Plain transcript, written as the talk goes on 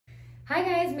Hi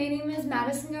guys, my name is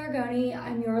Madison Gorgone.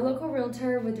 I'm your local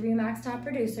realtor with Remax Top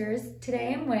Producers.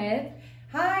 Today I'm with...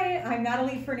 Hi, I'm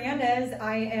Natalie Fernandez.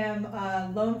 I am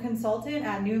a loan consultant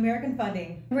at New American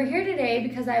Funding. We're here today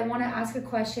because I want to ask a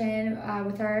question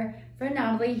with our friend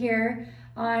Natalie here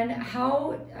on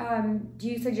how do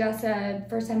you suggest a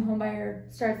first-time homebuyer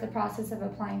starts the process of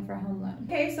applying for a home loan?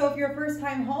 Okay, so if you're a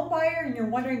first-time home buyer and you're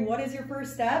wondering what is your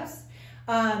first steps,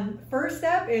 first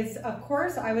step is, of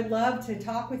course, I would love to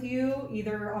talk with you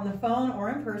either on the phone or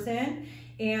in person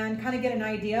and kind of get an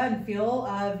idea and feel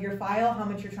of your file, how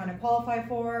much you're trying to qualify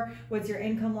for, what's your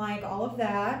income like, all of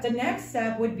that. The next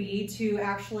step would be to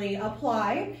actually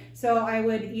apply. So I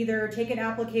would either take an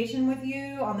application with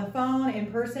you on the phone,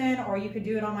 in person, or you could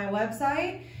do it on my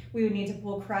website. We would need to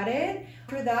pull credit.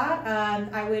 After that,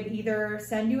 I would either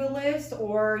send you a list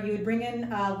or you would bring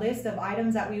in a list of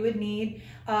items that we would need.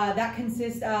 That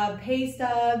consists of pay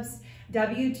stubs,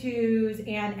 W-2s,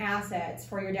 and assets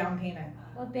for your down payment.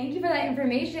 Well, thank you for that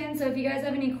information. So if you guys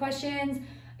have any questions,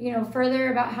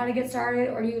 further about how to get started,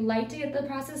 or you'd like to get the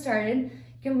process started,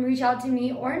 you can reach out to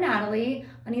me or Natalie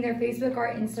on either Facebook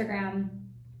or Instagram.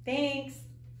 Thanks.